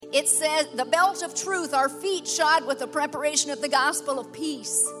It says, the belt of truth, our feet shod with the preparation of the gospel of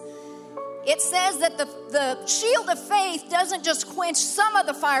peace. It says that the shield of faith doesn't just quench some of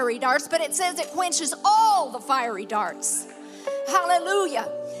the fiery darts, but it says it quenches all the fiery darts. Hallelujah.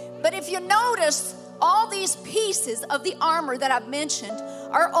 But if you notice, all these pieces of the armor that I've mentioned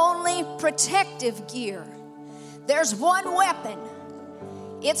are only protective gear. There's one weapon.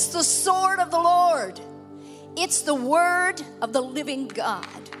 It's the sword of the Lord. It's the word of the living God.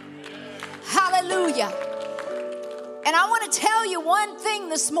 Hallelujah. And I want to tell you one thing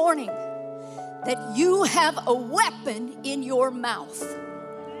this morning, that you have a weapon in your mouth.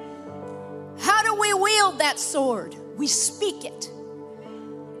 How do we wield that sword? We speak it.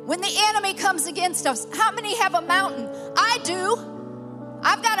 When the enemy comes against us, how many have a mountain? I do.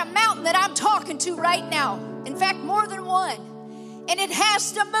 I've got a mountain that I'm talking to right now. In fact, more than one. And it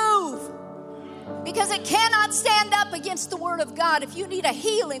has to move, because it cannot stand up against the word of God. If you need a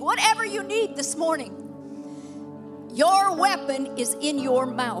healing, whatever you need this morning, your weapon is in your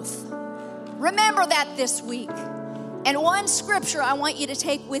mouth. Remember that this week. And one scripture I want you to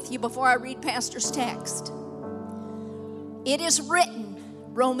take with you before I read Pastor's text. It is written,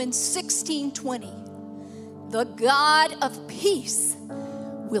 Romans 16:20. The God of peace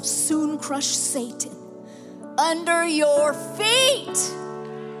will soon crush Satan under your feet.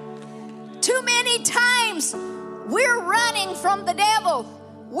 Too many times we're running from the devil.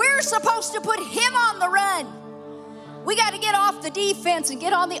 We're supposed to put him on the run. We got to get off the defense and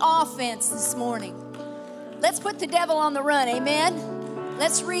get on the offense this morning. Let's put the devil on the run, amen?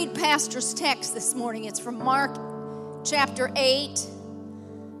 Let's read Pastor's text this morning. It's from Mark chapter 8,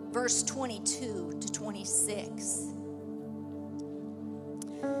 verse 22 to 26.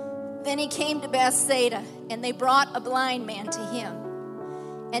 Then he came to Bethsaida, and they brought a blind man to him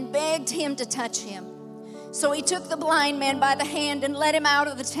and begged him to touch him. So he took the blind man by the hand and led him out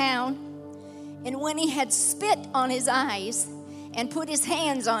of the town. And when he had spit on his eyes and put his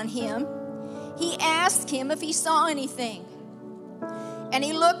hands on him, he asked him if he saw anything. And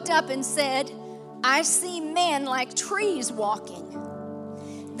he looked up and said, I see men like trees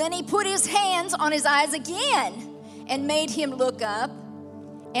walking. Then he put his hands on his eyes again and made him look up.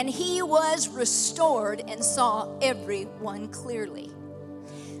 And he was restored and saw everyone clearly.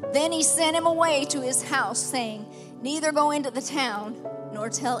 Then he sent him away to his house, saying, neither go into the town nor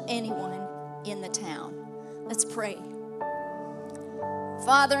tell anyone in the town. Let's pray.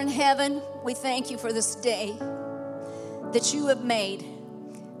 Father in heaven, we thank you for this day that you have made.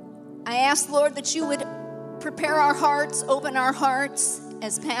 I ask, Lord, that you would prepare our hearts, open our hearts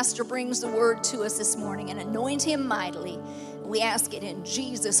as Pastor brings the word to us this morning, and anoint him mightily. We ask it in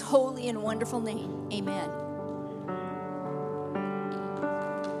Jesus' holy and wonderful name. Amen.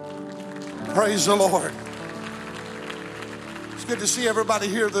 Praise the Lord. It's good to see everybody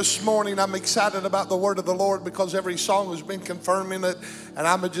here this morning. I'm excited about the word of the Lord because every song has been confirming it. And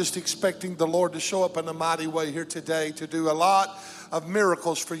I'm just expecting the Lord to show up in a mighty way here today to do a lot of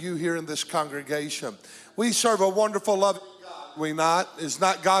miracles for you here in this congregation. We serve a wonderful, loving God, we not? Is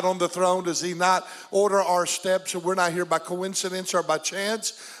not God on the throne? Does he not order our steps? And we're not here by coincidence or by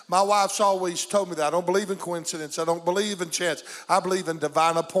chance. My wife's always told me that. I don't believe in coincidence. I don't believe in chance. I believe in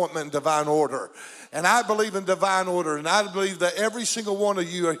divine appointment and divine order. And I believe in divine order. And I believe that every single one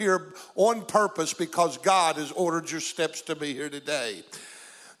of you are here on purpose because God has ordered your steps to be here today.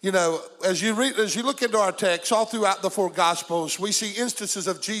 You know, as you look into our text, all throughout the four Gospels, we see instances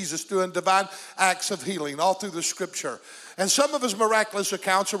of Jesus doing divine acts of healing all through the Scripture. And some of his miraculous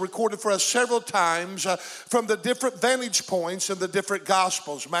accounts are recorded for us several times from the different vantage points in the different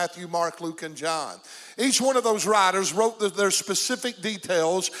Gospels, Matthew, Mark, Luke, and John. Each one of those writers wrote their specific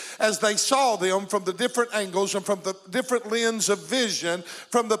details as they saw them from the different angles and from the different lens of vision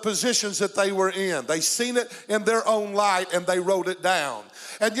from the positions that they were in. They seen it in their own light and they wrote it down.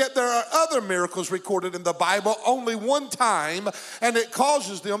 And yet there are other miracles recorded in the Bible only one time, and it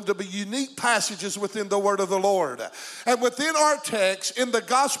causes them to be unique passages within the word of the Lord. And within our text, in the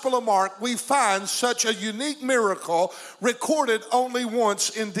Gospel of Mark, we find such a unique miracle recorded only once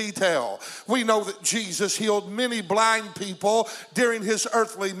in detail. We know that Jesus healed many blind people during his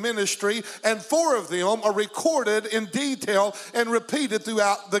earthly ministry, and 4 of them are recorded in detail and repeated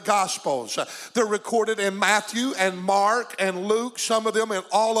throughout the Gospels. They're recorded in Matthew and Mark and Luke, some of them in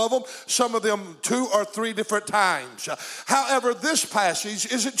all of them, some of them 2 or 3 different times. However, this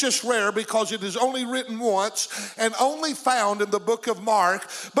passage isn't just rare because it is only written once and only found in the book of Mark,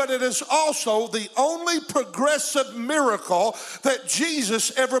 but it is also the only progressive miracle that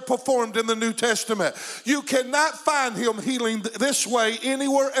Jesus ever performed in the New Testament. You cannot find him healing this way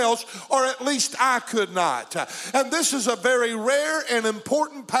anywhere else, or at least I could not. And this is a very rare and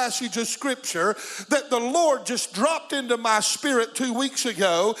important passage of scripture that the Lord just dropped into my spirit 2 weeks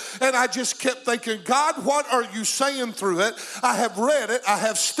ago, and I just kept thinking, God, what are you saying through it? I have read it, I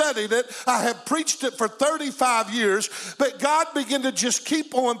have studied it, I have preached it for 35 years, but God began to just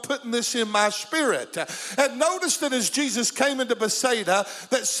keep on putting this in my spirit. And notice that as Jesus came into Bethsaida,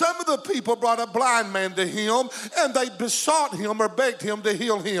 that some of the people brought a blind man to him, and they besought him or begged him to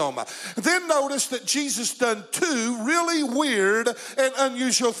heal him. Then notice that Jesus done two really weird and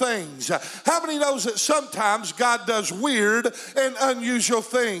unusual things. How many knows that sometimes God does weird and unusual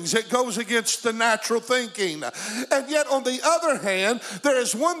things? It goes against the natural thinking. And yet on the other hand, there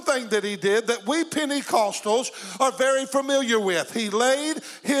is one thing that he did that we Pentecostals are very familiar with. He laid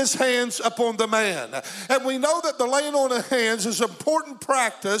his hands upon the man. And we know that the laying on of hands is important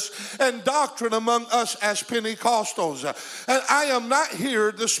practice and doctrine among us as Pentecostals. And I am not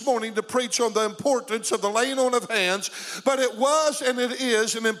here this morning to preach on the importance of the laying on of hands, but it was and it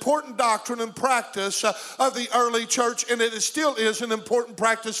is an important doctrine and practice of the early church, and it still is an important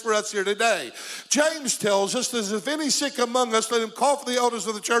practice for us here today. James tells us that if any sick among us, let him call for the elders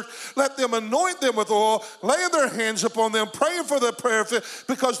of the church, let them anoint them with oil, laying their hands upon them, praying for their prayer,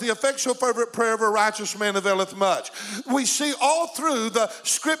 because the effectual fervent prayer of a righteous man availeth much. We see all through the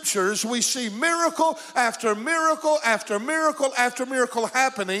scriptures, we see miracle after miracle after miracle after miracle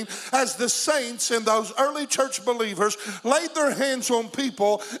happening as the saints and those early church believers laid their hands on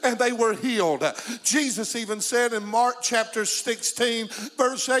people and they were healed. Jesus even said in Mark chapter 16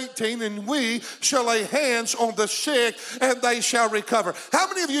 verse 18, and we shall lay hands on the sick and they shall recover. How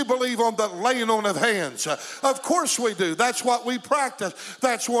many of you believe on the laying on of hands? Of course we do. That's what we practice.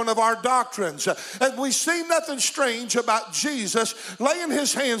 That's one of our doctrines. And we see nothing strange about Jesus laying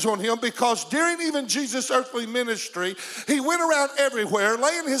his hands on him, because during even Jesus' earthly ministry, he went around everywhere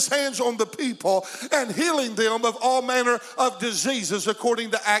laying his hands on the people and healing them of all manner of diseases,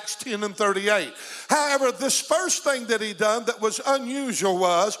 according to Acts 10 and 38. However, this first thing that he done that was unusual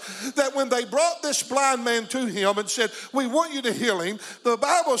was that when they brought this blind man to him and said, we want you to heal him, the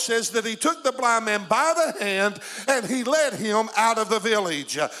Bible says that he took the blind man by the hand and he led him out of the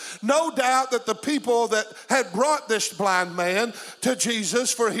village. No doubt that the people that had brought this blind man to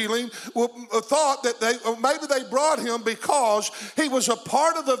Jesus for healing thought that maybe they brought him because he was a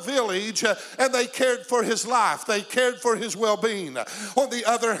part of the village and they cared for his life. They cared for his well-being. On the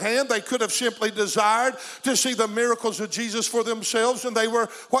other hand, they could have simply desired to see the miracles of Jesus for themselves, and they were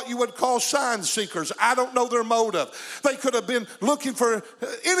what you would call sign seekers. I don't know their motive. They could have been looking for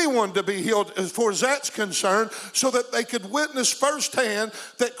anyone to be healed as far as that's concerned, so that they could witness firsthand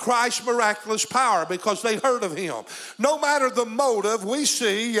that Christ's miraculous power, because they heard of him. No matter the motive, we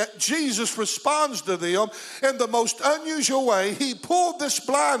see yet Jesus responds to them in the most unusual way. He pulled this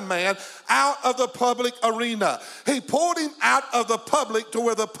blind man out of the public arena. He pulled him out of the public to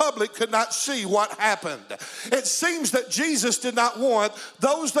where the public could not see what happened. It seems that Jesus did not want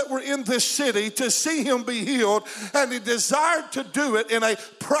those that were in this city to see him be healed, and he desired to do it in a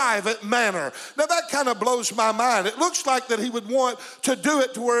private manner. Now that kind of blows my mind. It looks like that he would want to do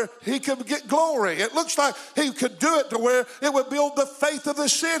it to where he could get glory. It looks like he could do it to where it would build the faith of the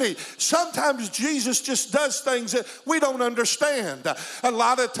city. Sometimes Jesus just does things that we don't understand. A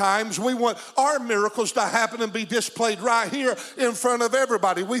lot of times we want our miracles to happen and be displayed right here in front of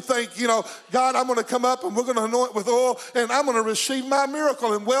everybody. We think, God, I'm going to come up and we're going to anoint with oil and I'm going to receive my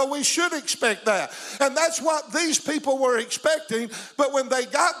miracle. And well, we should expect that. And that's what these people were expecting. But when they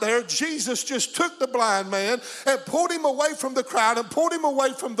got there, Jesus just took the blind man and pulled him away from the crowd and pulled him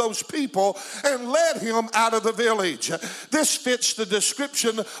away from those people and led him out of the village. This fits the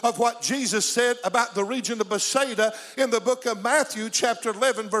description of what Jesus said about the region of Bethsaida in the book of Matthew chapter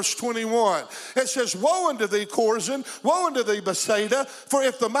 11 verse 21. It says, woe unto thee, Chorazin, woe unto thee, Bethsaida, for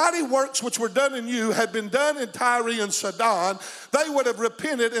if the mighty works which were done in you had been done in Tyre and Sidon, they would have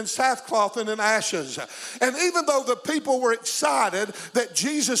repented in sackcloth and in ashes. And even though the people were excited that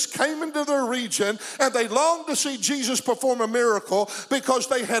Jesus came into their region and they longed to see Jesus perform a miracle because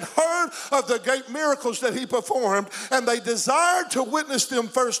they had heard of the great miracles that he performed and they desired to witness them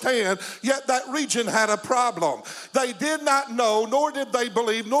firsthand, yet that region had a problem. They did not know, nor did they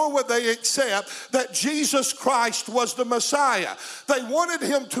believe, nor would they accept that Jesus Christ was the Messiah. They wanted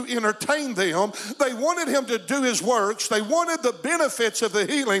him to entertain them. They wanted him to do his works. They wanted the benefits of the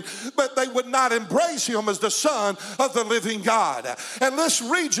healing, but they would not embrace him as the Son of the living God. And this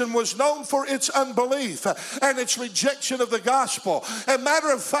region was known for its unbelief. and its rejection of the gospel. And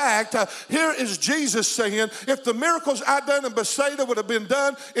matter of fact, here is Jesus saying, if the miracles I done in Bethsaida would have been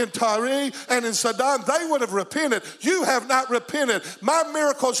done in Tyre and in Sidon, they would have repented. You have not repented. My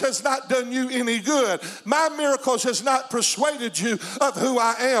miracles has not done you any good. My miracles has not persuaded you of who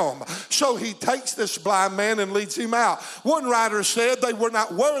I am. So he takes this blind man and leads him out. One writer said they were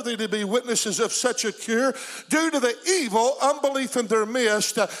not worthy to be witnesses of such a cure due to the evil unbelief in their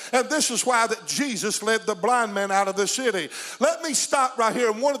midst. And this is why that Jesus led the blind man out of the city. Let me stop right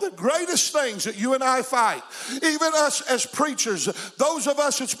here. And one of the greatest things that you and I fight, even us as preachers, those of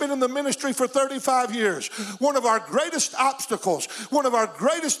us that's been in the ministry for 35 years, one of our greatest obstacles, one of our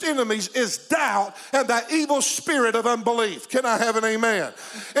greatest enemies is doubt and that evil spirit of unbelief. Can I have an amen?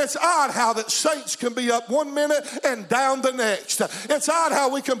 It's odd how that saints can be up one minute and down the next. It's odd how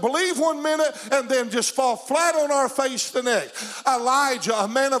we can believe one minute and then just fall flat on our face the next. Elijah, a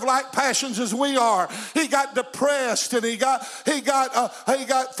man of like passions as we are, he got depressed and he got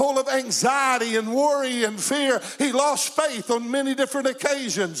full of anxiety and worry and fear. He lost faith on many different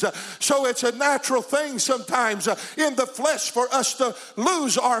occasions. So it's a natural thing sometimes in the flesh for us to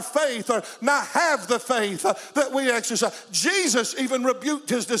lose our faith or not have the faith that we exercise. Jesus even rebuked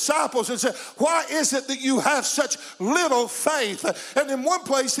his disciples and said, why is it that you have such little faith? And in one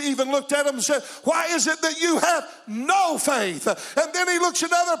place he even looked at them and said, why is it that you have no faith? And then he looks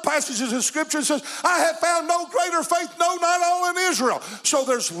at other passages of scripture and says, I have found no greater faith, no, not all in Israel. So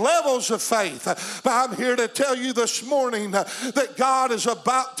there's levels of faith. But I'm here to tell you this morning that God is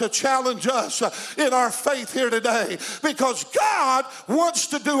about to challenge us in our faith here today, because God wants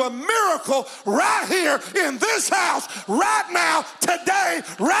to do a miracle right here in this house, right now, today,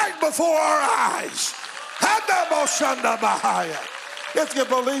 right before our eyes. If you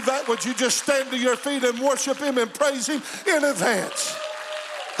believe that, would you just stand to your feet and worship him and praise him in advance?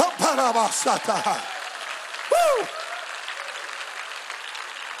 Woo!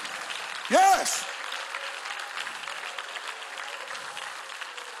 Yes.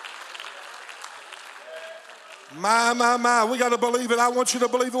 My. We got to believe it. I want you to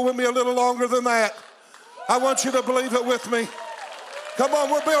believe it with me a little longer than that. I want you to believe it with me. Come on,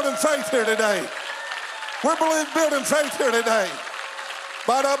 we're building faith here today. We're building faith here today.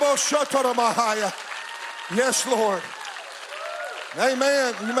 Yes, Lord.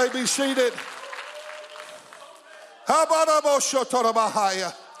 Amen. You may be seated.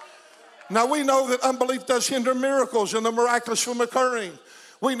 Now we know that unbelief does hinder miracles and the miraculous from occurring.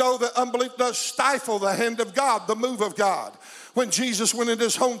 We know that unbelief does stifle the hand of God, the move of God. When Jesus went into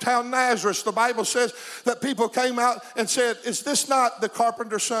his hometown Nazareth, the Bible says that people came out and said, is this not the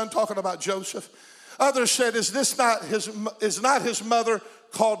carpenter's son, talking about Joseph? Others said, is not his mother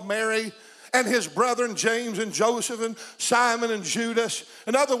called Mary, and his brethren James and Joseph and Simon and Judas?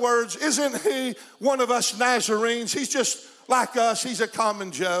 In other words, isn't he one of us Nazarenes? He's just like us. He's a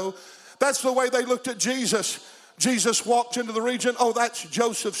common Joe. That's the way they looked at Jesus. Jesus walked into the region. Oh, that's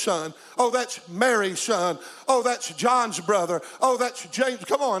Joseph's son. Oh, that's Mary's son. Oh, that's John's brother. Oh, that's James.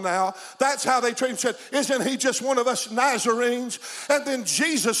 Come on now. That's how they treated him. Said, isn't he just one of us Nazarenes? And then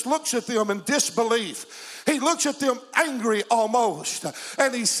Jesus looks at them in disbelief. He looks at them angry almost.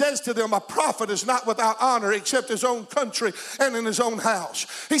 And he says to them, a prophet is not without honor except his own country and in his own house.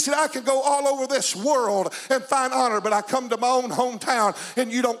 He said, I can go all over this world and find honor, but I come to my own hometown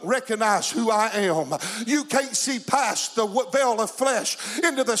and you don't recognize who I am. You can't see past the veil of flesh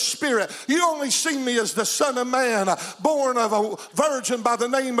into the spirit. You only see me as the Son of Man, born of a virgin by the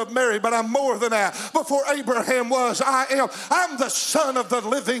name of Mary, but I'm more than that. Before Abraham was, I am. I'm the Son of the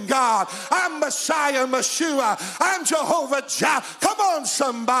living God. I'm Messiah, Yeshua. I'm Jehovah Jireh. Come on,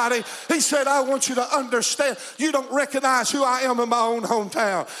 somebody. He said, I want you to understand, you don't recognize who I am in my own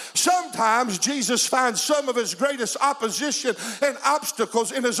hometown. Sometimes Jesus finds some of his greatest opposition and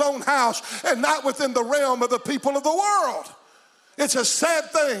obstacles in his own house and not within the realm of the people of the world. It's a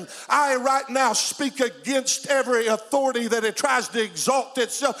sad thing. I right now speak against every authority that it tries to exalt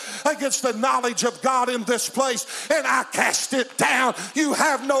itself against the knowledge of God in this place, and I cast it down. You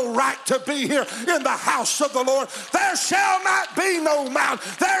have no right to be here in the house of the Lord. There shall not be no mountain.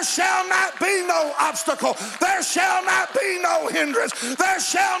 There shall not be no obstacle. There shall not be no hindrance. There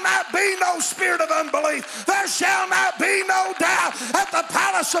shall not be no spirit of unbelief. There shall not be no doubt. At the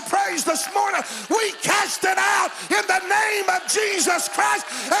palace of praise this morning, we cast it out in the name of Jesus Christ,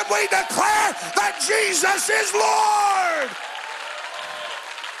 and we declare that Jesus is Lord.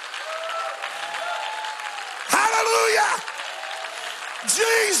 Hallelujah.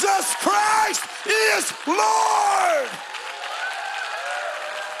 Jesus Christ is Lord.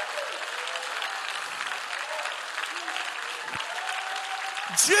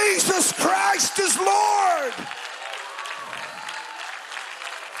 Jesus Christ is Lord.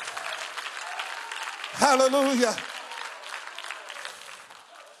 Hallelujah.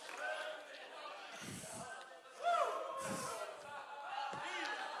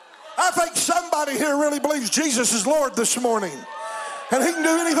 I think somebody here really believes Jesus is Lord this morning. And he can do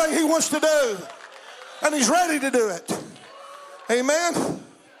anything he wants to do. And he's ready to do it. Amen.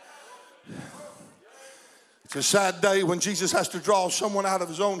 It's a sad day when Jesus has to draw someone out of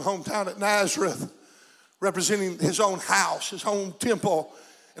his own hometown at Nazareth, representing his own house, his own temple,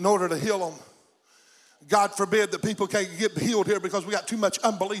 in order to heal them. God forbid that people can't get healed here because we got too much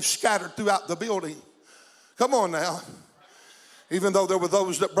unbelief scattered throughout the building. Come on now. Even though there were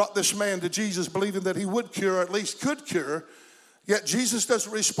those that brought this man to Jesus believing that he would cure, or at least could cure, yet Jesus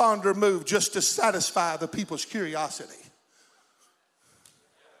doesn't respond or move just to satisfy the people's curiosity.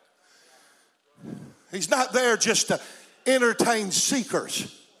 He's not there just to entertain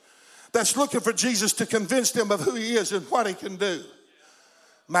seekers that's looking for Jesus to convince them of who he is and what he can do.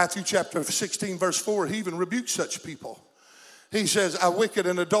 Matthew chapter 16 verse 4, he even rebukes such people. He says, a wicked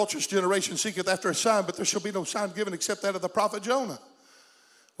and adulterous generation seeketh after a sign, but there shall be no sign given except that of the prophet Jonah.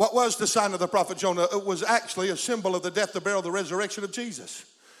 What was the sign of the prophet Jonah? It was actually a symbol of the death, the burial, the resurrection of Jesus.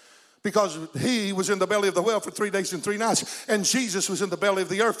 Because he was in the belly of the whale for 3 days and 3 nights. And Jesus was in the belly of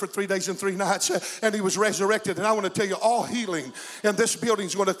the earth for 3 days and 3 nights. And he was resurrected. And I want to tell you, all healing in this building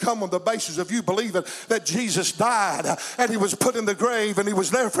is going to come on the basis of you believing that Jesus died. And he was put in the grave. And he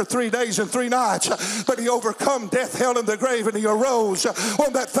was there for 3 days and 3 nights. But he overcome death, hell, and the grave. And he arose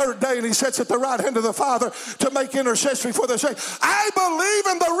on that third day. And he sits at the right hand of the Father to make intercessory for the saints. I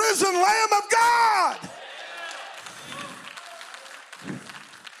believe in the risen Lamb of God.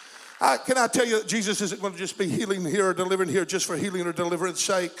 Can I tell you that Jesus isn't going to just be healing here or delivering here just for healing or deliverance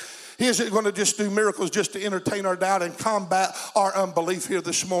sake. He isn't going to just do miracles just to entertain our doubt and combat our unbelief here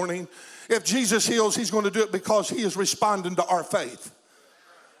this morning. If Jesus heals, he's going to do it because he is responding to our faith.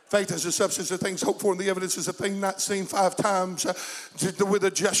 Faith is the substance of things hoped for and the evidence is a thing not seen. 5 times.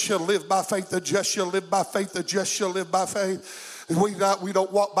 The just shall live by faith. The just shall live by faith. The just shall live by faith. We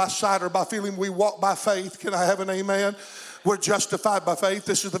don't walk by sight or by feeling. We walk by faith. Can I have an amen? We're justified by faith.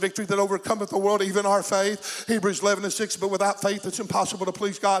 This is the victory that overcometh the world, even our faith. Hebrews 11:6, but without faith it's impossible to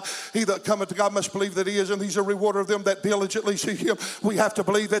please God. He that cometh to God must believe that he is, and he's a rewarder of them that diligently seek him. We have to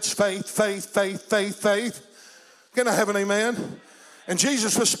believe it's faith, faith, faith, faith, faith. Can I have an amen? And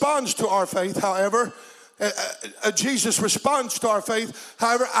Jesus responds to our faith, however. Jesus responds to our faith.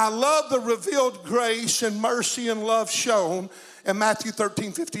 However, I love the revealed grace and mercy and love shown in Matthew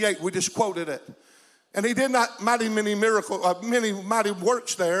 13:58. We just quoted it. And he did not many mighty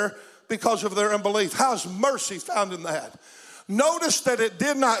works there because of their unbelief. How's mercy found in that? Notice that it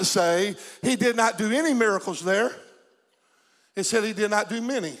did not say he did not do any miracles there. It said he did not do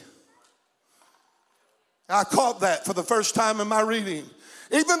many. I caught that for the first time in my reading.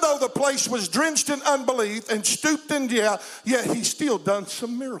 Even though the place was drenched in unbelief and stooped in yet he still done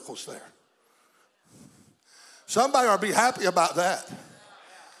some miracles there. Somebody ought to be happy about that.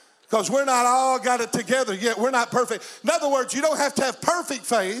 Because we're not all got it together yet. We're not perfect. In other words, you don't have to have perfect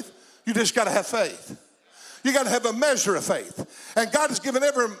faith. You just got to have faith. You got to have a measure of faith. And God has given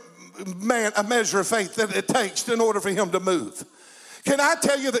every man a measure of faith that it takes in order for him to move. Can I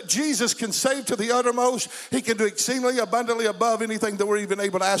tell you that Jesus can save to the uttermost? He can do exceedingly abundantly above anything that we're even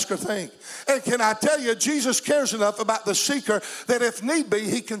able to ask or think. And can I tell you, Jesus cares enough about the seeker that if need be,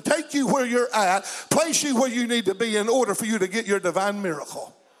 he can take you where you're at, place you where you need to be in order for you to get your divine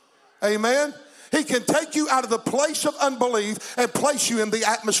miracle. Amen. He can take you out of the place of unbelief and place you in the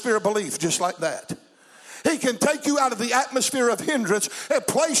atmosphere of belief just like that. He can take you out of the atmosphere of hindrance and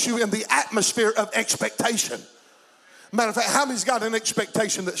place you in the atmosphere of expectation. Matter of fact, how many's got an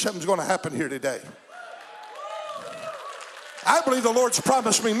expectation that something's going to happen here today? I believe the Lord's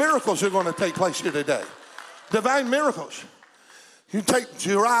promised me miracles are going to take place here today. Divine miracles. You take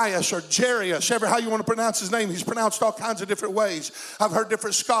Jairus or Jairus, ever how you want to pronounce his name. He's pronounced all kinds of different ways. I've heard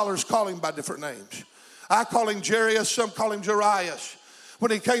different scholars call him by different names. I call him Jairus, some call him Jairus. When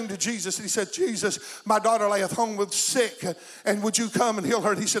he came to Jesus, he said, Jesus, my daughter layeth home with sick, and would you come and heal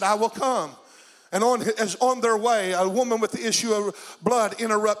her? And he said, I will come. And as on their way, a woman with the issue of blood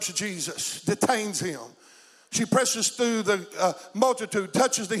interrupts Jesus, detains him. She presses through the multitude,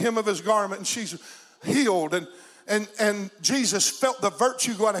 touches the hem of his garment, and she's healed. And Jesus felt the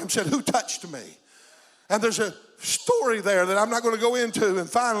virtue go out of him and said, who touched me? And there's a story there that I'm not going to go into. And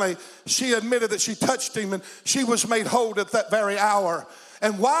finally, she admitted that she touched him and she was made whole at that very hour.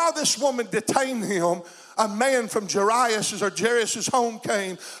 And while this woman detained him, a man from Jairus' home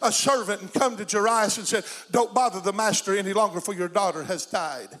came, a servant, and come to Jairus and said, don't bother the master any longer, for your daughter has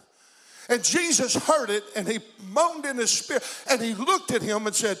died. And Jesus heard it, and he moaned in his spirit, and he looked at him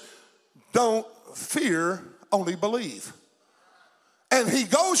and said, don't fear, only believe. And he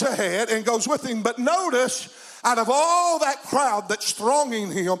goes ahead and goes with him. But notice, out of all that crowd that's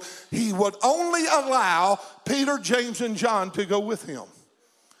thronging him, he would only allow Peter, James, and John to go with him.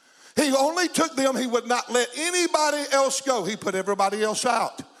 He only took them. He would not let anybody else go. He put everybody else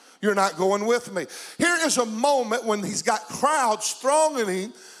out. You're not going with me. Here is a moment when he's got crowds thronging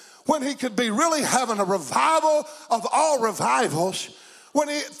him, when he could be really having a revival of all revivals, when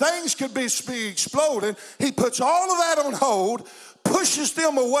things could be exploding. He puts all of that on hold, pushes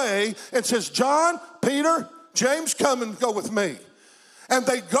them away, and says, John, Peter, James, come and go with me. And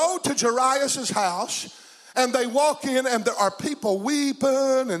they go to Jairus' house. And they walk in, and there are people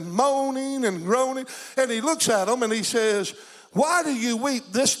weeping and moaning and groaning. And he looks at them and he says, why do you weep?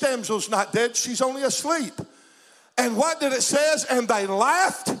 This damsel's not dead. She's only asleep. And what did it says? And they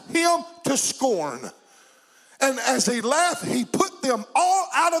laughed him to scorn. And as he laughed, he put them all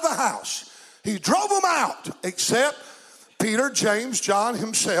out of the house. He drove them out, except Peter, James, John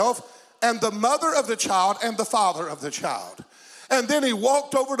himself, and the mother of the child and the father of the child. And then he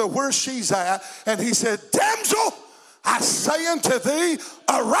walked over to where she's at, and he said, damsel, I say unto thee,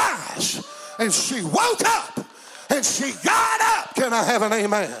 arise. And she woke up, and she got up. Can I have an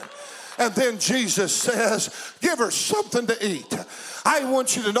amen? And then Jesus says, give her something to eat. I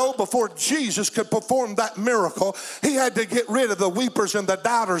want you to know, before Jesus could perform that miracle, he had to get rid of the weepers and the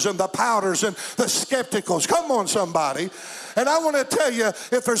doubters and the pouters and the skepticals. Come on, somebody. And I want to tell you,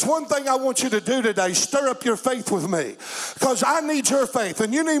 if there's one thing I want you to do today, stir up your faith with me. Because I need your faith,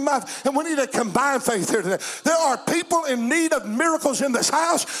 and you need mine, and we need to combine faith here today. There are people in need of miracles in this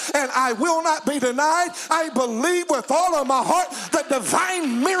house, and I will not be denied. I believe with all of my heart that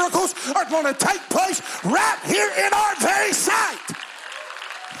divine miracles are going to take place right here in our very sight.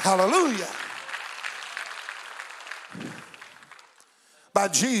 Hallelujah. By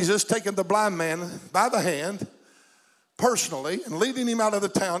Jesus taking the blind man by the hand personally and leading him out of the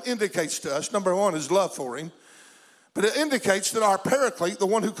town indicates to us, number one, his love for him. But it indicates that our paraclete, the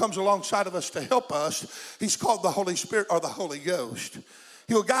one who comes alongside of us to help us, he's called the Holy Spirit or the Holy Ghost.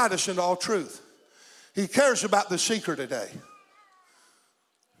 He'll guide us into all truth. He cares about the seeker today.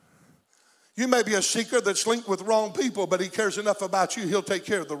 You may be a seeker that's linked with wrong people, but he cares enough about you, he'll take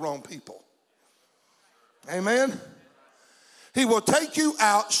care of the wrong people. Amen? He will take you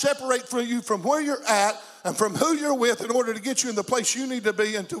out, separate from you from where you're at and from who you're with in order to get you in the place you need to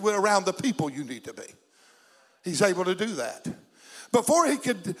be and to around the people you need to be. He's able to do that. Before he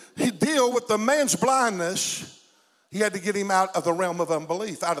could deal with the man's blindness, he had to get him out of the realm of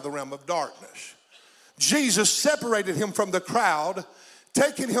unbelief, out of the realm of darkness. Jesus separated him from the crowd,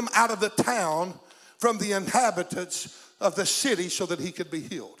 taking him out of the town from the inhabitants of the city so that he could be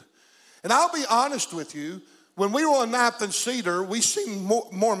healed. And I'll be honest with you, when we were on 9th and Cedar, we seen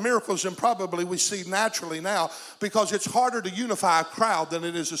more miracles than probably we see naturally now, because it's harder to unify a crowd than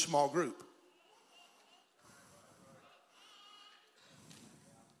it is a small group.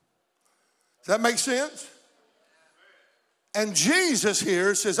 Does that make sense? And Jesus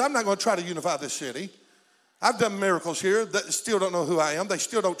here says, I'm not going to try to unify this city. I've done miracles here that still don't know who I am. They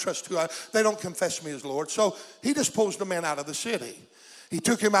still don't trust who I am. They don't confess me as Lord. So he just pulls the man out of the city. He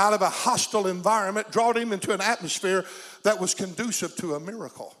took him out of a hostile environment, brought him into an atmosphere that was conducive to a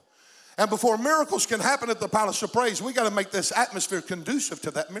miracle. And before miracles can happen at the Palace of Praise, we got to make this atmosphere conducive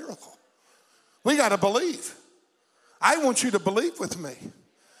to that miracle. We got to believe. I want you to believe with me.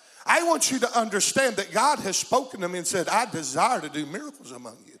 I want you to understand that God has spoken to me and said, I desire to do miracles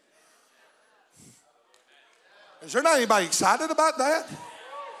among you. Is there not anybody excited about that?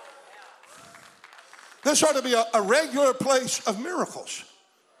 This ought to be a regular place of miracles.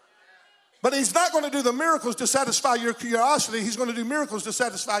 But he's not going to do the miracles to satisfy your curiosity. He's going to do miracles to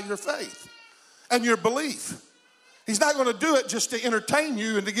satisfy your faith and your belief. He's not going to do it just to entertain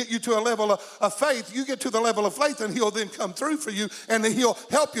you and to get you to a level of faith. You get to the level of faith and he'll then come through for you and he'll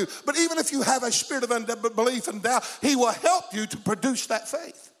help you. But even if you have a spirit of unbelief and doubt, he will help you to produce that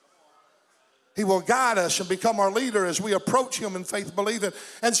faith. He will guide us and become our leader as we approach him in faith believing.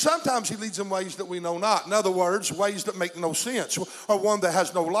 And sometimes he leads in ways that we know not. In other words, ways that make no sense, or one that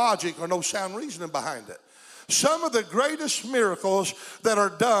has no logic or no sound reasoning behind it. Some of the greatest miracles that are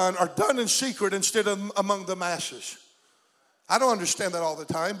done in secret instead of among the masses. I don't understand that all the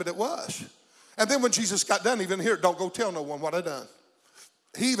time, but it was. And then when Jesus got done, even here, don't go tell no one what I done.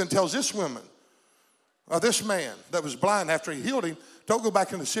 He even tells this woman, or this man that was blind after he healed him, don't go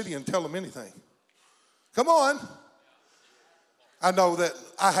back in the city and tell them anything. Come on. I know that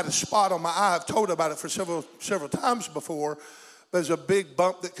I had a spot on my eye. I've told about it for several times before. There's a big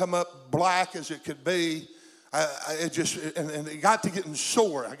bump that come up, black as it could be. And it got to getting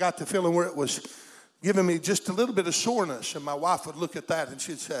sore. I got to feeling where it was giving me just a little bit of soreness. And my wife would look at that and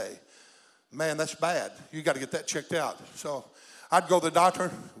she'd say, man, that's bad. You got to get that checked out. So I'd go to the doctor.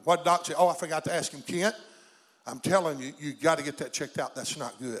 What doctor? Oh, I forgot to ask him, Kent. I'm telling you, you got to get that checked out. That's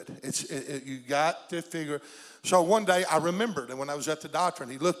not good. You got to figure. So one day I remembered, and when I was at the doctor,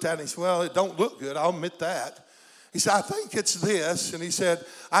 and he looked at it and he said, well, it don't look good. I'll admit that. He said, I think it's this. And he said,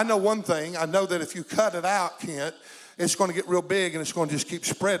 I know one thing. I know that if you cut it out, Kent, it's going to get real big and it's going to just keep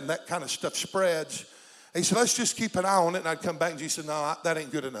spreading. That kind of stuff spreads. He said, let's just keep an eye on it. And I'd come back and he said, no, that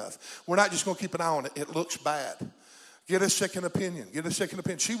ain't good enough. We're not just going to keep an eye on it. It looks bad. Get a second opinion. Get a second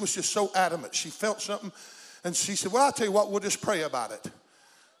opinion. She was just so adamant. She felt something. And she said, well, I'll tell you what, we'll just pray about it.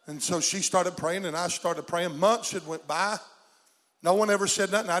 And so she started praying and I started praying. Months had went by. No one ever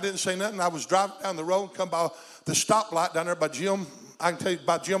said nothing. I didn't say nothing. I was driving down the road, come by the stoplight down there by Jim. I can tell you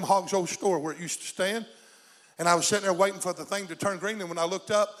about Jim Hogg's old store where it used to stand. And I was sitting there waiting for the thing to turn green. And when I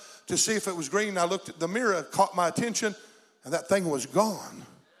looked up to see if it was green, I looked at the mirror, caught my attention, and that thing was gone.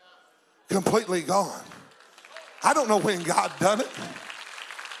 Completely gone. I don't know when God done it.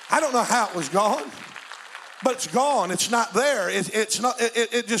 I don't know how it was gone. But it's gone. It's not there.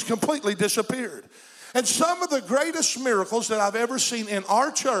 It just completely disappeared. And some of the greatest miracles that I've ever seen in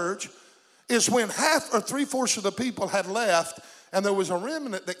our church is when half or three-fourths of the people had left and there was a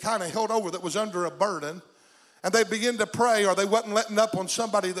remnant that kind of held over that was under a burden. And they began to pray, or they wasn't letting up on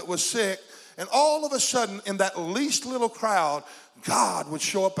somebody that was sick. And all of a sudden, in that least little crowd, God would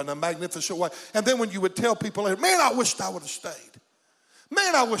show up in a magnificent way. And then when you would tell people, man, I wished I would have stayed.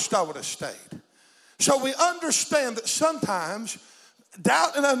 Man, I wished I would have stayed. So we understand that sometimes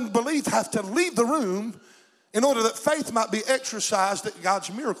doubt and unbelief have to leave the room in order that faith might be exercised, that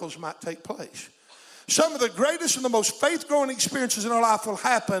God's miracles might take place. Some of the greatest and the most faith-growing experiences in our life will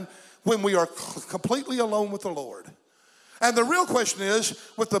happen when we are completely alone with the Lord. And the real question is,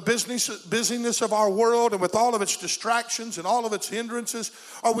 with the busyness of our world and with all of its distractions and all of its hindrances,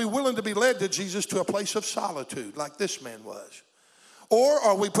 are we willing to be led to Jesus to a place of solitude like this man was? Or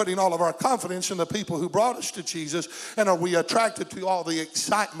are we putting all of our confidence in the people who brought us to Jesus, and are we attracted to all the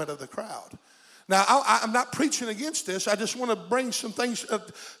excitement of the crowd? Now, I'm not preaching against this. I just want to bring some things,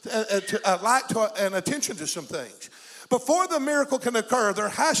 light to and attention to some things. Before the miracle can occur, there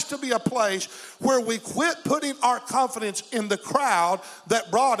has to be a place where we quit putting our confidence in the crowd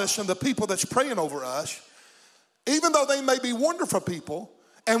that brought us and the people that's praying over us, even though they may be wonderful people,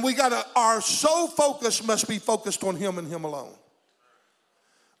 and our sole focus must be focused on Him and Him alone.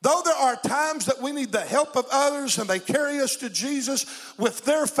 Though there are times that we need the help of others and they carry us to Jesus with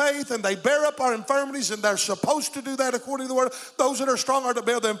their faith and they bear up our infirmities, and they're supposed to do that according to the word. Those that are strong are to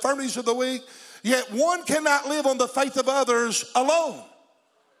bear the infirmities of the weak. Yet one cannot live on the faith of others alone.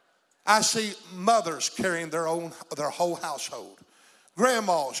 I see mothers carrying their whole household.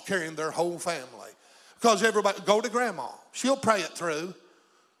 Grandmas carrying their whole family. Because everybody, go to grandma. She'll pray it through.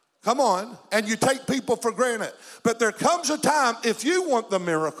 Come on. And you take people for granted. But there comes a time, if you want the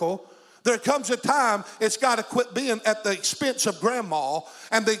miracle, there comes a time it's got to quit being at the expense of grandma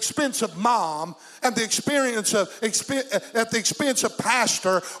and the expense of mom and the at the expense of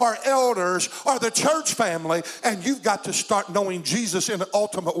pastor or elders or the church family. And you've got to start knowing Jesus in an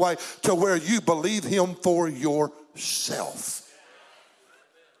ultimate way to where you believe Him for yourself.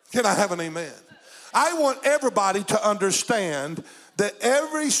 Can I have an amen? I want everybody to understand that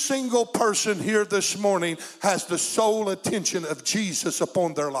every single person here this morning has the sole attention of Jesus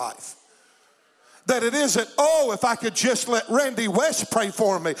upon their life. That it isn't, oh, if I could just let Randy West pray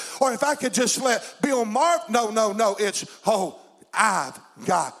for me, or if I could just let Bill Mark. No. It's, oh, I've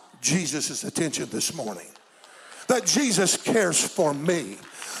got Jesus' attention this morning. That Jesus cares for me.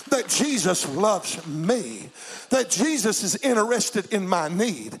 That Jesus loves me. That Jesus is interested in my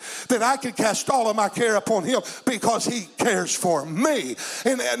need. That I can cast all of my care upon Him because He cares for me.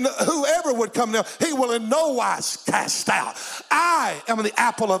 And whoever would come now, He will in no wise cast out. I am the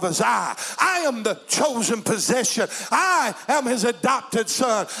apple of His eye. I am the chosen possession. I am His adopted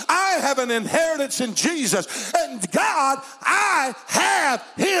son. I have an inheritance in Jesus. And God, I have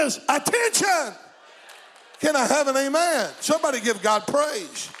His attention. Can I have an amen? Somebody give God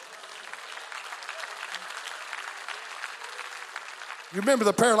praise. You remember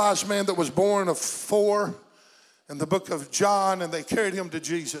the paralyzed man that was born of 4 in the book of John, and they carried him to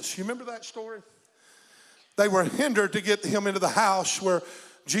Jesus. You remember that story? They were hindered to get him into the house where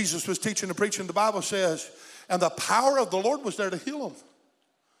Jesus was teaching and preaching, the Bible says, and the power of the Lord was there to heal him.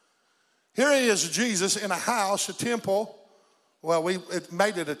 Here he is, Jesus, in a house, a temple. Well, it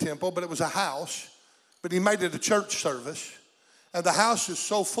made it a temple, but it was a house. But he made it a church service. And the house is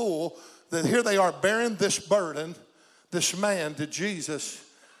so full that here they are bearing this burden, this man, to Jesus.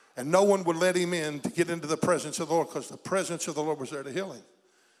 And no one would let him in to get into the presence of the Lord because the presence of the Lord was there to heal him.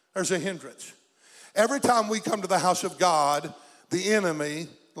 There's a hindrance. Every time we come to the house of God, the enemy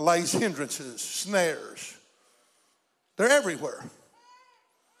lays hindrances, snares. They're everywhere.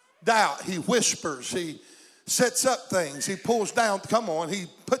 Doubt, he whispers, he sets up things, he pulls down, come on, he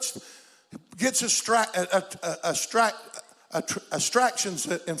gets distractions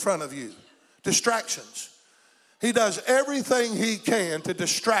in front of you. Distractions. He does everything he can to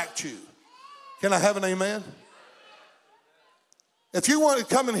distract you. Can I have an amen? If you want to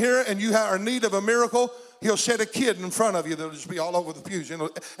come in here and you are in need of a miracle, he'll set a kid in front of you that'll just be all over the pews.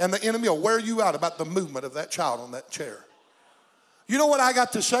 And the enemy will wear you out about the movement of that child on that chair. You know what I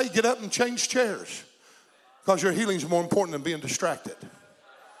got to say? Get up and change chairs. Because your healing is more important than being distracted.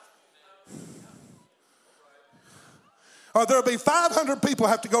 Or there'll be 500 people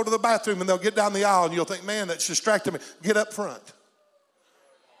have to go to the bathroom and they'll get down the aisle and you'll think, man, that's distracting me. Get up front.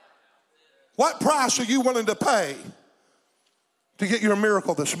 What price are you willing to pay to get your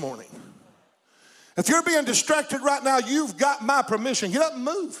miracle this morning? If you're being distracted right now, you've got my permission. Get up and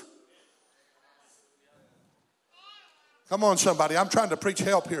move. Come on, somebody. I'm trying to preach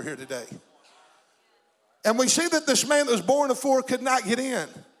help here today. And we see that this man that was born of 4 could not get in.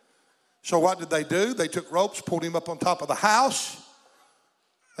 So what did they do? They took ropes, pulled him up on top of the house.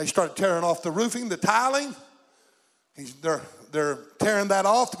 They started tearing off the roofing, the tiling. They're tearing that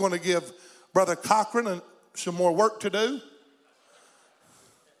off. They're going to give Brother Cochran some more work to do.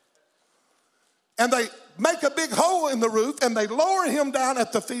 And they make a big hole in the roof and they lower him down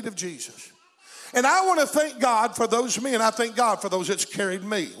at the feet of Jesus. And I want to thank God for those men. I thank God for those that's carried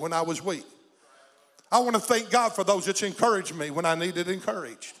me when I was weak. I want to thank God for those that's encouraged me when I needed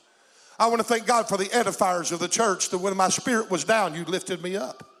encouraged. I want to thank God for the edifiers of the church that when my spirit was down, you lifted me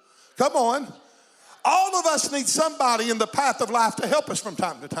up. Come on. All of us need somebody in the path of life to help us from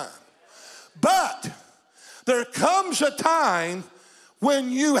time to time. But there comes a time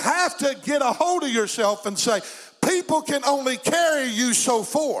when you have to get a hold of yourself and say, people can only carry you so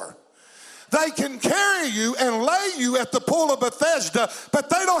far. They can carry you and lay you at the pool of Bethesda, but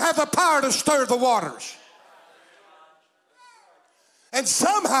they don't have the power to stir the waters. And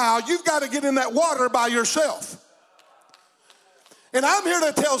somehow you've got to get in that water by yourself. And I'm here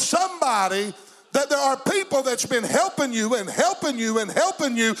to tell somebody that there are people that's been helping you and helping you and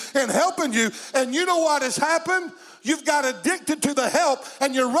helping you and helping you. And you know what has happened? You've got addicted to the help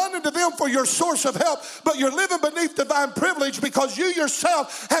and you're running to them for your source of help, but you're living beneath divine privilege because you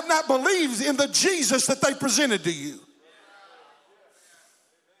yourself have not believed in the Jesus that they presented to you.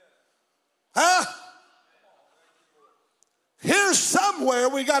 Huh? Here's somewhere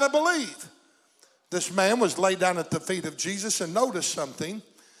we got to believe. This man was laid down at the feet of Jesus, and notice something.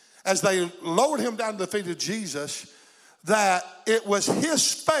 As they lowered him down to the feet of Jesus, that it was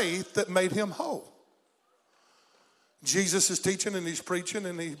his faith that made him whole. Jesus is teaching and he's preaching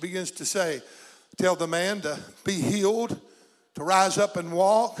and he begins to say, tell the man to be healed, to rise up and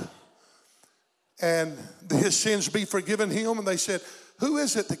walk, and his sins be forgiven him. And they said, who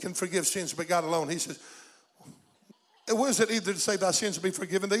is it that can forgive sins but God alone? He says, what is it either to say thy sins be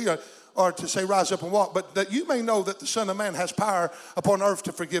forgiven thee or to say rise up and walk? But that you may know that the Son of Man has power upon earth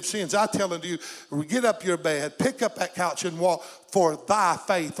to forgive sins. I tell unto you, get up your bed, pick up that couch and walk, for thy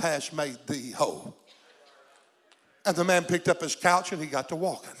faith has made thee whole. And the man picked up his couch and he got to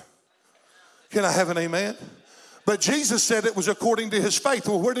walking. Can I have an amen? But Jesus said it was according to his faith.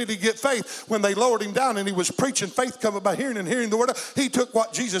 Well, where did he get faith? When they lowered him down and he was preaching, faith coming by hearing and hearing the word. He took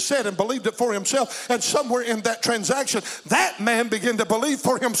what Jesus said and believed it for himself. And somewhere in that transaction, that man began to believe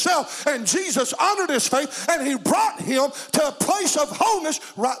for himself. And Jesus honored his faith and he brought him to a place of wholeness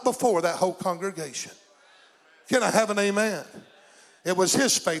right before that whole congregation. Can I have an amen? It was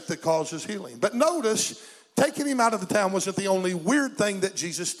his faith that caused his healing. But notice, taking him out of the town wasn't the only weird thing that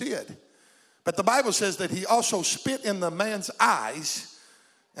Jesus did. But the Bible says that he also spit in the man's eyes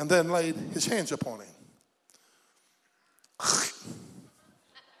and then laid his hands upon him. I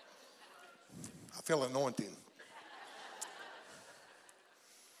feel anointing.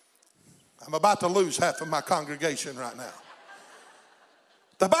 I'm about to lose half of my congregation right now.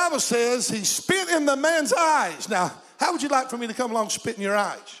 The Bible says he spit in the man's eyes. Now, how would you like for me to come along and spit in your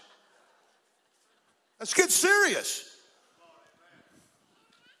eyes? Let's get serious.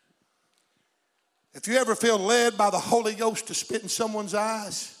 If you ever feel led by the Holy Ghost to spit in someone's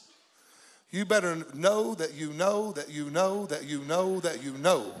eyes, you better know that you know that you know that you know that you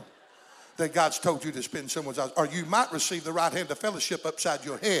know that God's told you to spit in someone's eyes, or you might receive the right hand of fellowship upside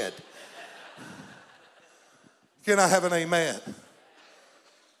your head. Can I have an amen?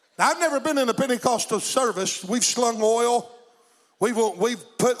 Now, I've never been in a Pentecostal service. We've slung oil.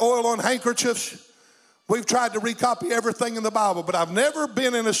 We've put oil on handkerchiefs. We've tried to recopy everything in the Bible, but I've never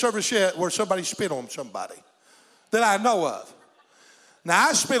been in a service yet where somebody spit on somebody that I know of. Now,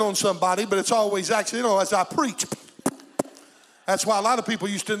 I spit on somebody, but it's always accidental as I preach. That's why a lot of people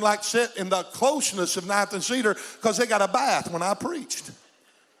used to like sit in the closeness of Ninth and Cedar, because they got a bath when I preached.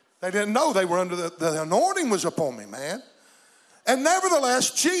 They didn't know they were under the anointing was upon me, man. And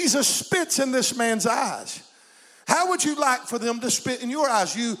nevertheless, Jesus spits in this man's eyes. How would you like for them to spit in your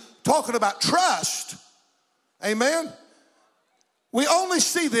eyes? You talking about trust. Amen. We only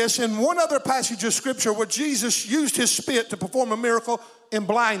see this in one other passage of scripture where Jesus used his spit to perform a miracle in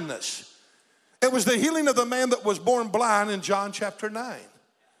blindness. It was the healing of the man that was born blind in John chapter 9.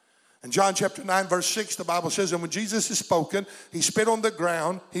 In John chapter 9 verse 6, the Bible says, and when Jesus had spoken, he spit on the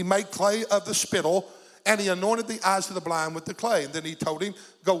ground, he made clay of the spittle, and he anointed the eyes of the blind with the clay. And then he told him,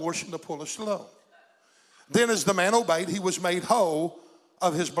 go wash in the pool of Siloam. Then as the man obeyed, he was made whole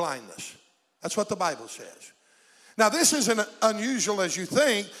of his blindness. That's what the Bible says. Now, this isn't unusual as you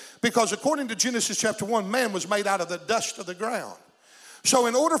think, because according to Genesis chapter 1, man was made out of the dust of the ground. So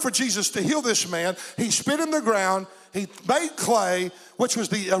in order for Jesus to heal this man, he spit in the ground, he made clay, which was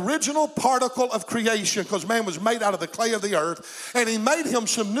the original particle of creation, because man was made out of the clay of the earth, and he made him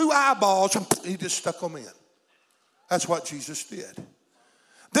some new eyeballs, and he just stuck them in. That's what Jesus did.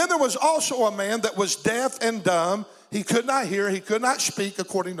 Then there was also a man that was deaf and dumb. He could not hear, he could not speak,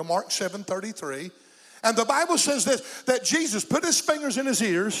 according to Mark 7:33. And the Bible says this, that Jesus put his fingers in his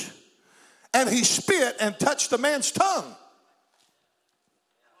ears and he spit and touched the man's tongue.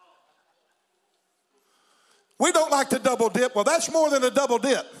 We don't like to double dip. Well, that's more than a double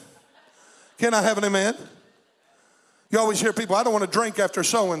dip. Can I have an amen? You always hear people, I don't want to drink after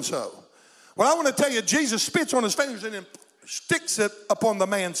so-and-so. Well, I want to tell you, Jesus spits on his fingers and then sticks it upon the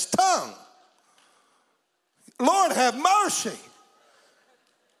man's tongue. Lord, have mercy.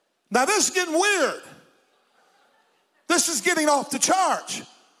 Now, this is getting weird. This is getting off the charts.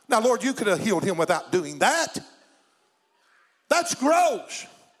 Now, Lord, you could have healed him without doing that. That's gross.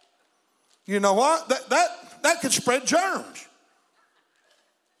 You know what? That could spread germs.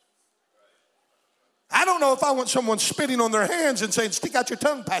 I don't know if I want someone spitting on their hands and saying, stick out your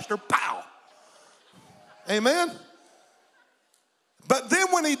tongue, Pastor. Pow. Amen? But then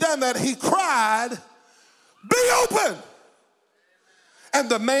when he done that, he cried, be open. And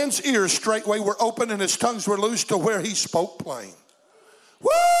the man's ears straightway were open and his tongues were loosed to where he spoke plain.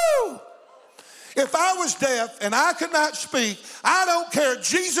 Woo! If I was deaf and I could not speak, I don't care.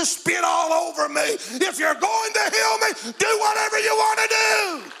 Jesus spit all over me. If you're going to heal me, do whatever you want to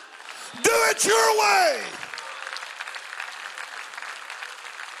do. Do it your way.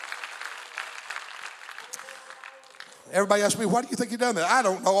 Everybody asks me, why do you think he done that? I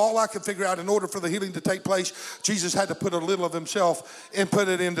don't know. All I can figure out, in order for the healing to take place, Jesus had to put a little of himself and put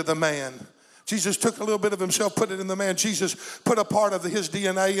it into the man. Jesus took a little bit of himself, put it in the man. Jesus put a part of his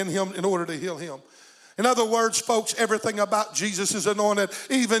DNA in him in order to heal him. In other words, folks, everything about Jesus is anointed.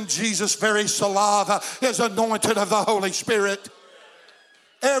 Even Jesus' very saliva is anointed of the Holy Spirit.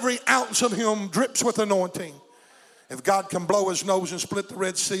 Every ounce of him drips with anointing. If God can blow his nose and split the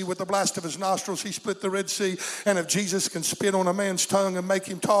Red Sea with the blast of his nostrils, he split the Red Sea. And if Jesus can spit on a man's tongue and make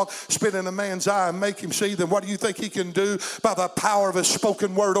him talk, spit in a man's eye and make him see, then what do you think he can do by the power of his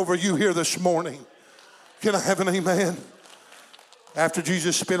spoken word over you here this morning? Can I have an amen? After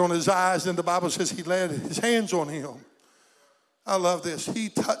Jesus spit on his eyes, then the Bible says he laid his hands on him. I love this. He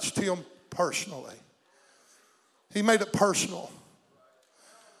touched him personally. He made it personal.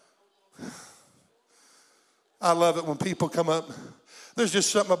 I love it when people come up. There's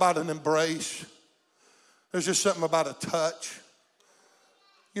just something about an embrace. There's just something about a touch.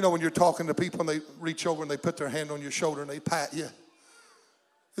 You know, when you're talking to people and they reach over and they put their hand on your shoulder and they pat you.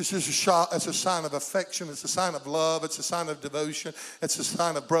 It's just a shot. It's a sign of affection. It's a sign of love. It's a sign of devotion. It's a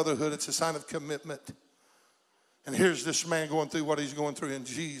sign of brotherhood. It's a sign of commitment. And here's this man going through what he's going through, and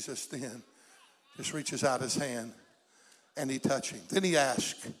Jesus then just reaches out his hand and he touches him. Then he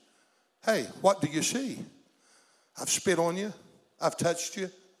asks, hey, what do you see? I've spit on you. I've touched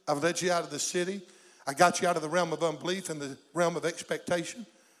you. I've led you out of the city. I got you out of the realm of unbelief and the realm of expectation.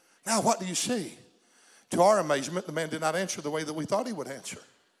 Now what do you see? To our amazement, the man did not answer the way that we thought he would answer.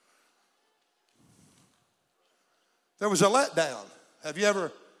 There was a letdown. Have you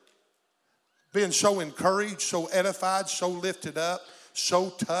ever being so encouraged, so edified, so lifted up, so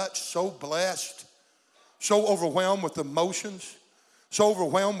touched, so blessed, so overwhelmed with emotions, so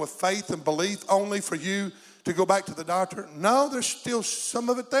overwhelmed with faith and belief only for you to go back to the doctor? No, there's still some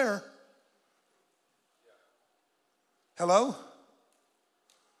of it there. Hello?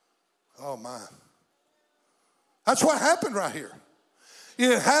 Oh my. That's what happened right here.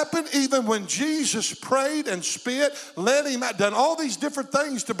 It happened even when Jesus prayed and spit, led him out, done all these different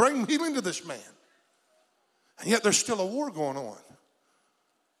things to bring healing to this man. And yet there's still a war going on.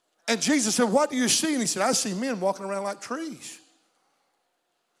 And Jesus said, what do you see? And he said, I see men walking around like trees.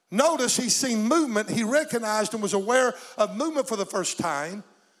 Notice he's seen movement. He recognized and was aware of movement for the first time.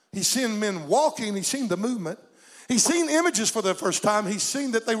 He's seen men walking. He's seen the movement. He's seen images for the first time. He's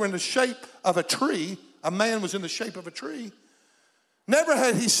seen that they were in the shape of a tree. A man was in the shape of a tree. Never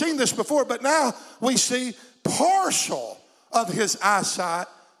had he seen this before, but now we see partial of his eyesight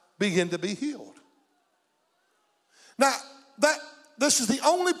begin to be healed. Now, this is the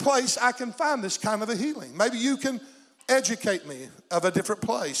only place I can find this kind of a healing. Maybe you can educate me of a different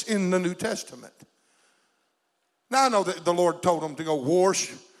place in the New Testament. Now, I know that the Lord told them to go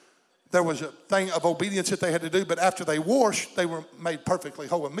wash. There was a thing of obedience that they had to do, but after they washed, they were made perfectly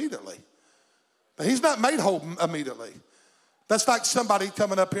whole immediately. But he's not made whole immediately. That's like somebody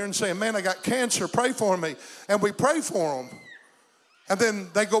coming up here and saying, man, I got cancer, pray for me. And we pray for them. And then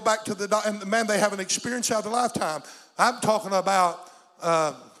they go back to the doctor, and man, they have an experience out of their lifetime. I'm talking about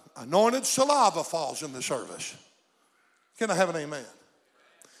anointed saliva falls in the service. Can I have an amen?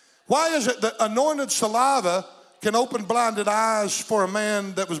 Why is it that anointed saliva can open blinded eyes for a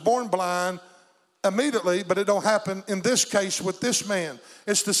man that was born blind immediately, but it don't happen in this case with this man?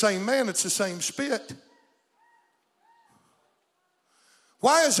 It's the same man, it's the same spit.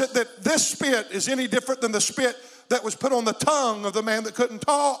 Why is it that this spit is any different than the spit that was put on the tongue of the man that couldn't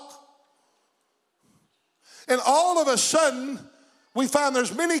talk? And all of a sudden, we find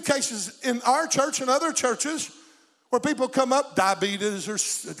there's many cases in our church and other churches where people come up, diabetes or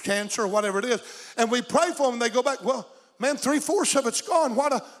cancer or whatever it is, and we pray for them and they go back, well, man, 3/4 of it's gone.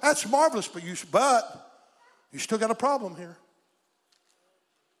 That's marvelous, but you still got a problem here.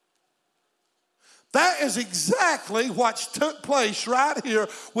 That is exactly what took place right here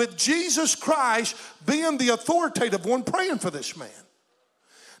with Jesus Christ being the authoritative one praying for this man.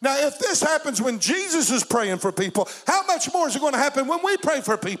 Now, if this happens when Jesus is praying for people, how much more is it going to happen when we pray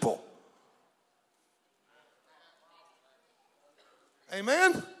for people?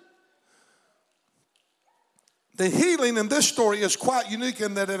 Amen? The healing in this story is quite unique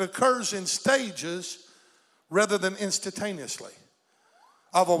in that it occurs in stages rather than instantaneously.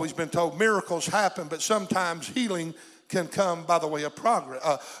 I've always been told miracles happen, but sometimes healing can come by the way of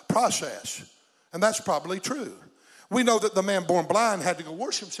process. And that's probably true. We know that the man born blind had to go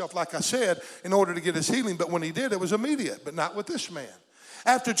wash himself, like I said, in order to get his healing. But when he did, it was immediate, but not with this man.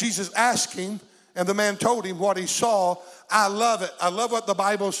 After Jesus asked him, and the man told him what he saw, I love it. I love what the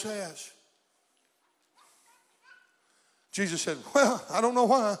Bible says. Jesus said, well, I don't know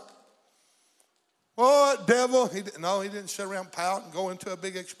why. Oh, devil. He didn't sit around and pout and go into a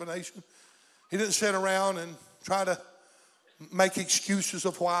big explanation. He didn't sit around and try to make excuses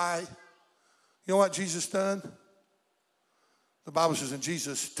of why. You know what Jesus done? The Bible says, and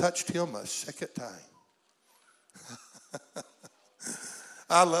Jesus touched him a second time.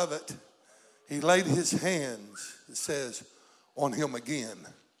 I love it. He laid his hands, it says, on him again.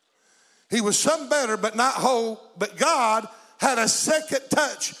 He was some better, but not whole. But God had a second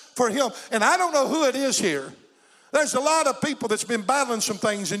touch for him. And I don't know who it is here. There's a lot of people that's been battling some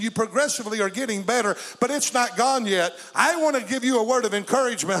things and you progressively are getting better, but it's not gone yet. I want to give you a word of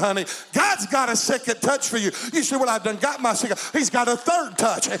encouragement, honey. God's got a second touch for you. You say, well, I've done got my second. He's got a third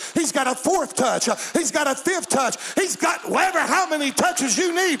touch. He's got a fourth touch. He's got a fifth touch. He's got how many touches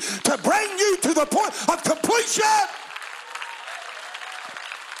you need to bring you to the point of completion.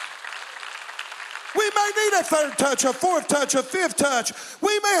 We may need a third touch, a fourth touch, a fifth touch.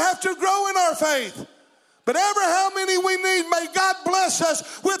 We may have to grow in our faith. But ever how many we need, may God bless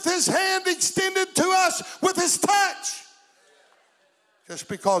us with his hand extended to us with his touch. Just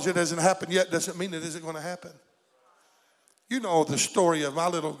because it hasn't happened yet doesn't mean it isn't going to happen. You know the story of my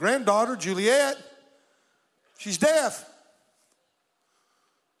little granddaughter, Juliet. She's deaf.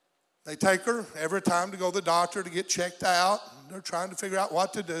 They take her every time to go to the doctor to get checked out. They're trying to figure out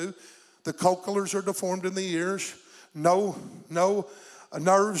what to do. The cochlars are deformed in the ears. No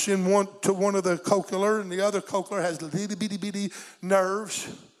nerves in one of the cochlear, and the other cochlear has little bitty nerves.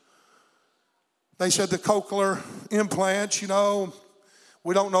 They said the cochlear implants,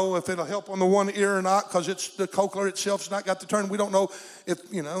 we don't know if it'll help on the one ear or not because it's the cochlear itself's not got the turn. We don't know if,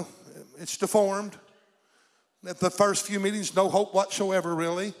 it's deformed. At the first few meetings, no hope whatsoever,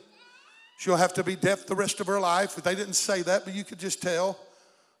 really. She'll have to be deaf the rest of her life. They didn't say that, but you could just tell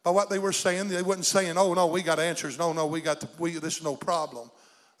by what they were saying. They wasn't saying, oh, no, we got answers. No, this is no problem.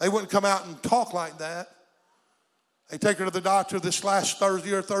 They wouldn't come out and talk like that. They take her to the doctor this last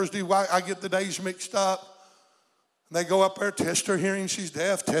Thursday or Thursday. I get the days mixed up. And they go up there, test her hearing, she's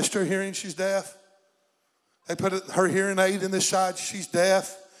deaf. Test her hearing, she's deaf. They put her hearing aid in this side, she's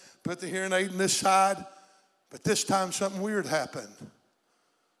deaf. Put the hearing aid in this side. But this time something weird happened.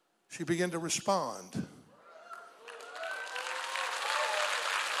 She began to respond.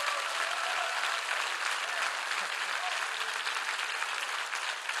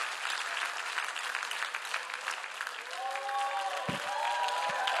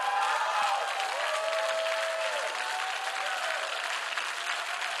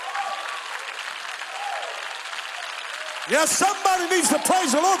 Yes, somebody needs to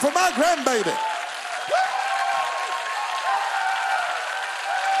praise the Lord for my grandbaby.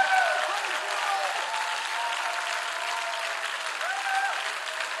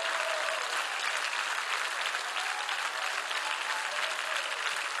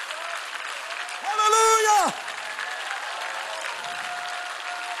 Hallelujah.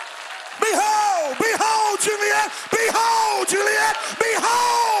 Behold, behold, Juliet. Behold, Juliet.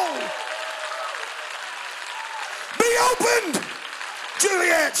 Behold. Be opened.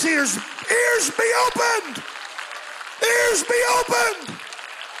 Juliet's ears be opened. Ears be opened.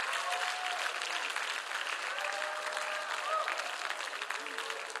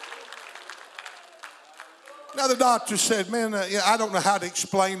 Now the doctor said, man, I don't know how to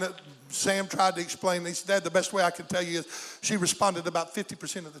explain it. Sam tried to explain it. He said, Dad, the best way I can tell you is she responded about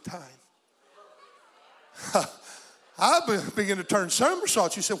 50% of the time. I began to turn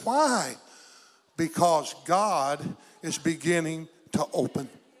somersaults. She said, why? Because God is beginning to open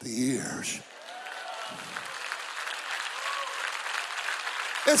the ears.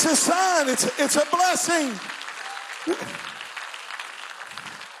 It's a sign. It's a blessing.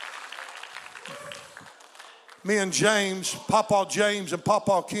 Me and James, Papa James and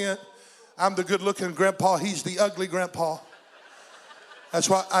Papa Kent, I'm the good-looking grandpa. He's the ugly grandpa. That's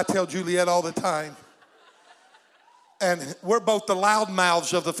why I tell Juliet all the time. And we're both the loud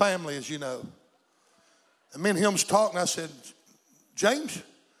mouths of the family, as you know. And me and him's talking. I said, James,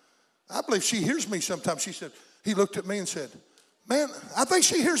 I believe she hears me sometimes. He looked at me and said, man, I think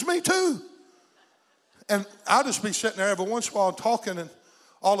she hears me too. And I'll just be sitting there every once in a while talking, and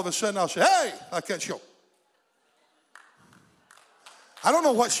all of a sudden I'll say, hey, like that. She'll. I don't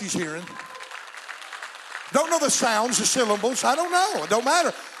know what she's hearing. Don't know the sounds, the syllables. I don't know. It don't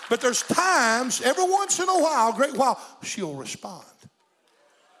matter. But there's times, every once in a while, great while, she'll respond.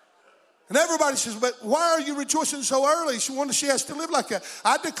 And everybody says, but why are you rejoicing so early? She has to live like that.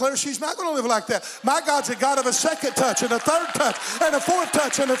 I declare she's not going to live like that. My God's a God of a second touch and a third touch and a fourth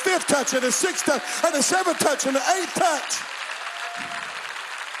touch and a fifth touch and a sixth touch and a seventh touch and an eighth touch.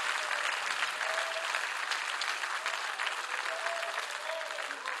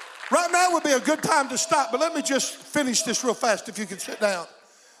 Right now would be a good time to stop, but let me just finish this real fast if you can sit down.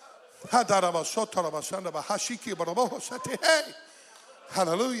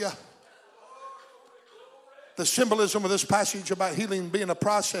 Hallelujah. The symbolism of this passage about healing being a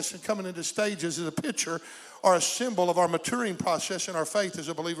process and coming into stages is a picture or a symbol of our maturing process in our faith as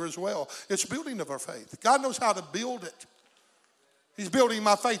a believer as well. It's building of our faith. God knows how to build it. He's building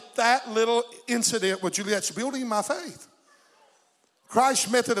my faith. That little incident with Juliet's building my faith.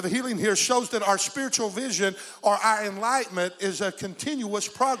 Christ's method of healing here shows that our spiritual vision or our enlightenment is a continuous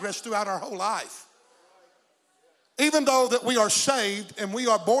progress throughout our whole life. Even though that we are saved and we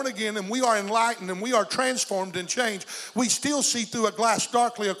are born again and we are enlightened and we are transformed and changed, we still see through a glass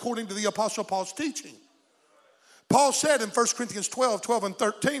darkly according to the Apostle Paul's teaching. Paul said in 1 Corinthians 12 and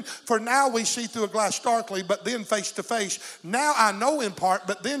 13, for now we see through a glass darkly, but then face to face. Now I know in part,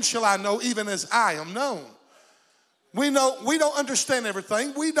 but then shall I know even as I am known. We don't understand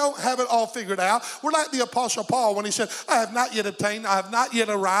everything. We don't have it all figured out. We're like the Apostle Paul when he said, I have not yet attained, I have not yet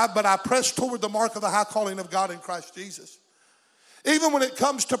arrived, but I press toward the mark of the high calling of God in Christ Jesus. Even when it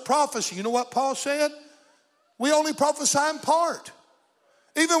comes to prophecy, you know what Paul said? We only prophesy in part.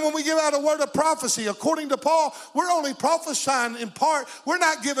 Even when we give out a word of prophecy, according to Paul, we're only prophesying in part. We're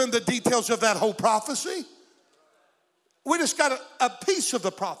not given the details of that whole prophecy. We just got a piece of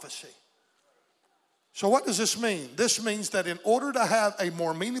the prophecy. So what does this mean? This means that in order to have a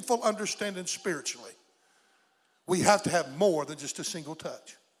more meaningful understanding spiritually, we have to have more than just a single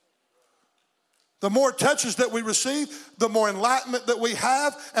touch. The more touches that we receive, the more enlightenment that we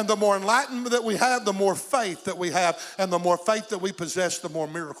have, and the more enlightenment that we have, the more faith that we have, and the more faith that we possess, the more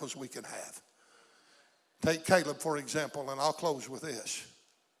miracles we can have. Take Caleb, for example, and I'll close with this.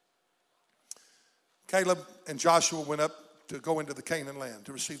 Caleb and Joshua went up to go into the Canaan land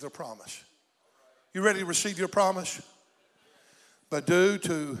to receive their promise. You ready to receive your promise? But due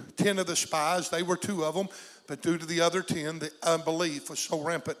to 10 of the spies, they were 2 of them, but due to the other 10, the unbelief was so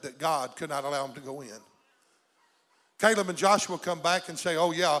rampant that God could not allow them to go in. Caleb and Joshua come back and say,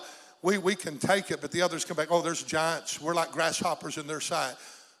 oh yeah, we can take it, but the others come back, oh, there's giants. We're like grasshoppers in their sight.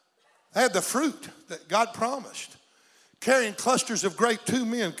 They had the fruit that God promised. Carrying clusters of grape, 2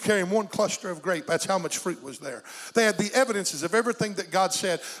 men carrying 1 cluster of grape. That's how much fruit was there. They had the evidences of everything that God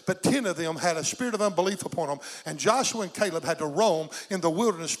said, but 10 of them had a spirit of unbelief upon them. And Joshua and Caleb had to roam in the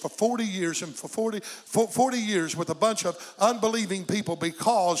wilderness for 40 years, and for 40 years with a bunch of unbelieving people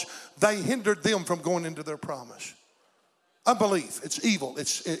because they hindered them from going into their promise. Unbelief, it's evil,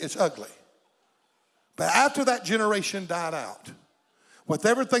 it's ugly. But after that generation died out, with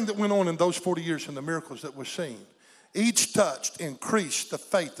everything that went on in those 40 years and the miracles that were seen, each touched increased the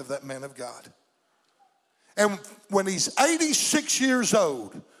faith of that man of God. And when he's 86 years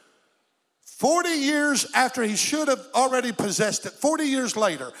old, 40 years after he should have already possessed it, 40 years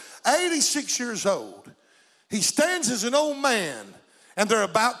later, 86 years old, he stands as an old man, and they're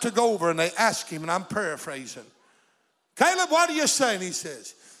about to go over, and they ask him, and I'm paraphrasing, Caleb, what do you say? And he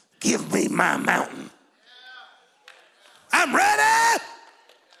says, give me my mountain. I'm ready.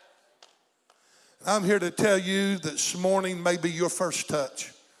 I'm here to tell you that this morning may be your first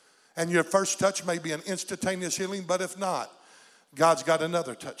touch. And your first touch may be an instantaneous healing, but if not, God's got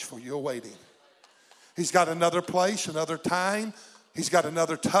another touch for you awaiting. He's got another place, another time. He's got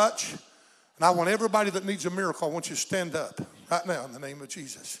another touch. And I want everybody that needs a miracle, I want you to stand up right now in the name of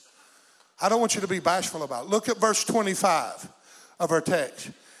Jesus. I don't want you to be bashful about it. Look at verse 25 of our text.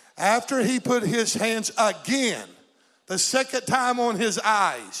 After he put his hands again, the second time on his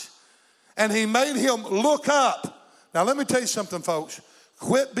eyes, and he made him look up. Now let me tell you something, folks.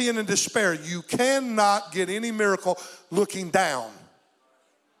 Quit being in despair. You cannot get any miracle looking down.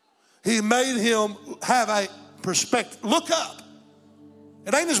 He made him have a perspective. Look up.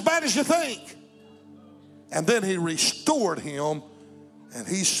 It ain't as bad as you think. And then he restored him, and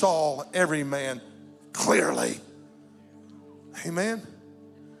he saw every man clearly. Amen.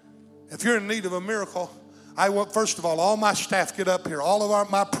 If you're in need of a miracle, I want, first of all my staff get up here, all of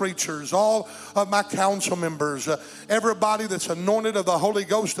my preachers, all of my council members, everybody that's anointed of the Holy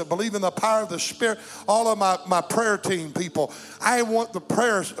Ghost that believe in the power of the Spirit, all of my prayer team people. I want the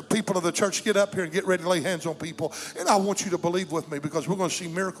prayers people of the church to get up here and get ready to lay hands on people. And I want you to believe with me because we're going to see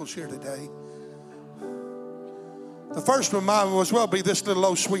miracles here today. The first one might as well be this little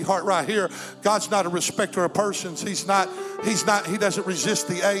old sweetheart right here. God's not a respecter of persons. He doesn't resist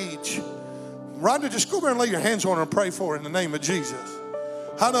the age. Rhonda, just go over and lay your hands on her and pray for her in the name of Jesus.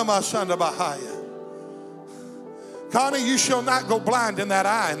 Connie, you shall not go blind in that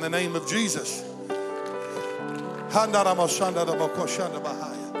eye in the name of Jesus.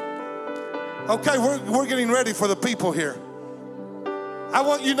 Okay, we're getting ready for the people here. I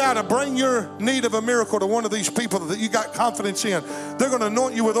want you now to bring your need of a miracle to one of these people that you got confidence in. They're going to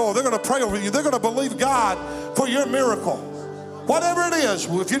anoint you with oil. They're going to pray over you. They're going to believe God for your miracle. Whatever it is,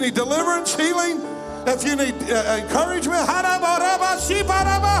 if you need deliverance, healing, if you need encouragement,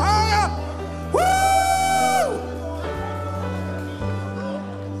 woo!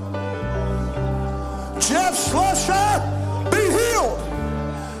 Jeff Slusher, be healed.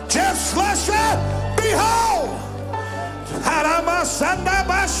 Jeff Slusher, be whole.